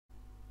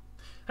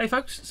Hey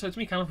folks, so it's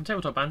me Callum from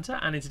Tabletop Banter,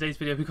 and in today's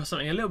video we've got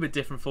something a little bit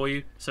different for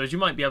you. So as you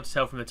might be able to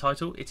tell from the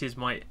title, it is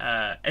my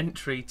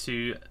entry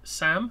to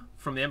Sam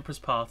from the Emperor's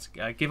Path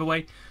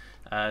giveaway.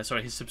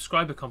 His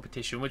subscriber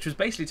competition, which was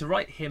basically to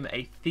write him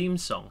a theme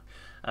song.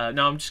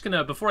 Now I'm just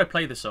gonna, before I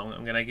play the song,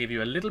 I'm gonna give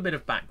you a little bit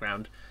of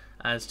background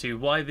as to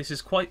why this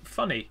is quite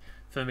funny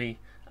for me,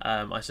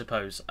 I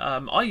suppose.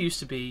 I used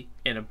to be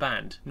in a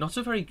band, not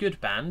a very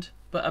good band,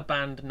 but a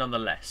band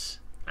nonetheless.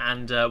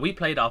 And we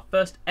played our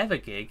first ever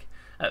gig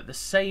at the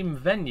same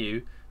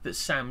venue that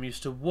Sam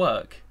used to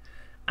work.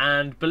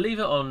 And believe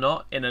it or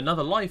not, in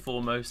another life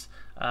almost,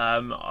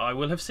 I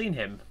will have seen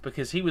him,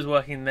 because he was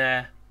working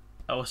there,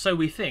 or so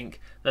we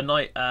think, the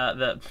night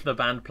that the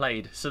band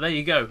played. So there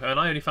you go. And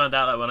I only found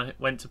out that when I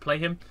went to play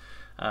him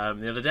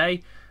the other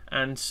day.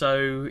 And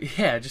so,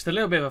 yeah, just a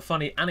little bit of a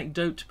funny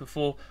anecdote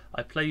before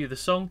I play you the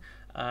song.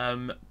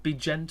 Be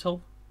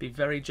gentle, be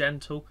very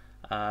gentle.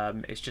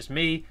 It's just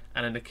me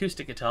and an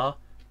acoustic guitar,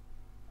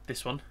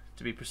 this one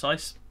to be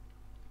precise.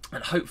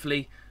 And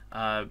hopefully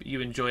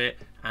you enjoy it,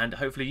 and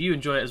hopefully you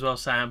enjoy it as well,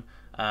 Sam.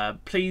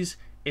 Please,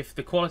 if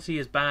the quality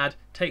is bad,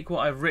 take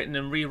what I've written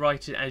and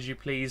rewrite it as you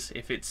please.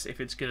 If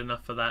it's good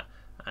enough for that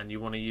and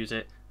you want to use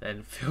it,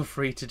 then feel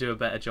free to do a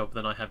better job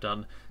than I have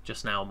done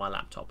just now on my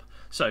laptop.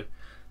 So,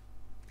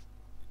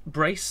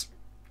 brace,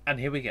 and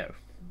here we go.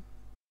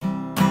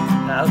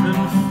 Having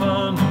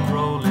fun and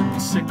rolling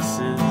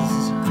sixes.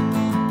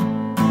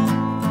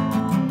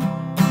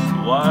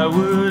 Why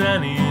would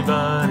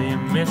anybody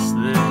miss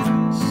this?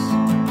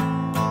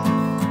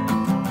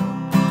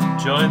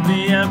 Join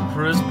the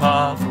Emperor's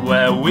Path,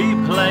 where we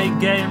play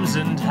games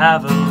and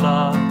have a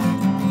laugh.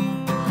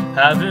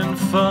 Having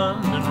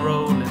fun and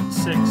rolling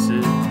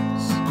sixes.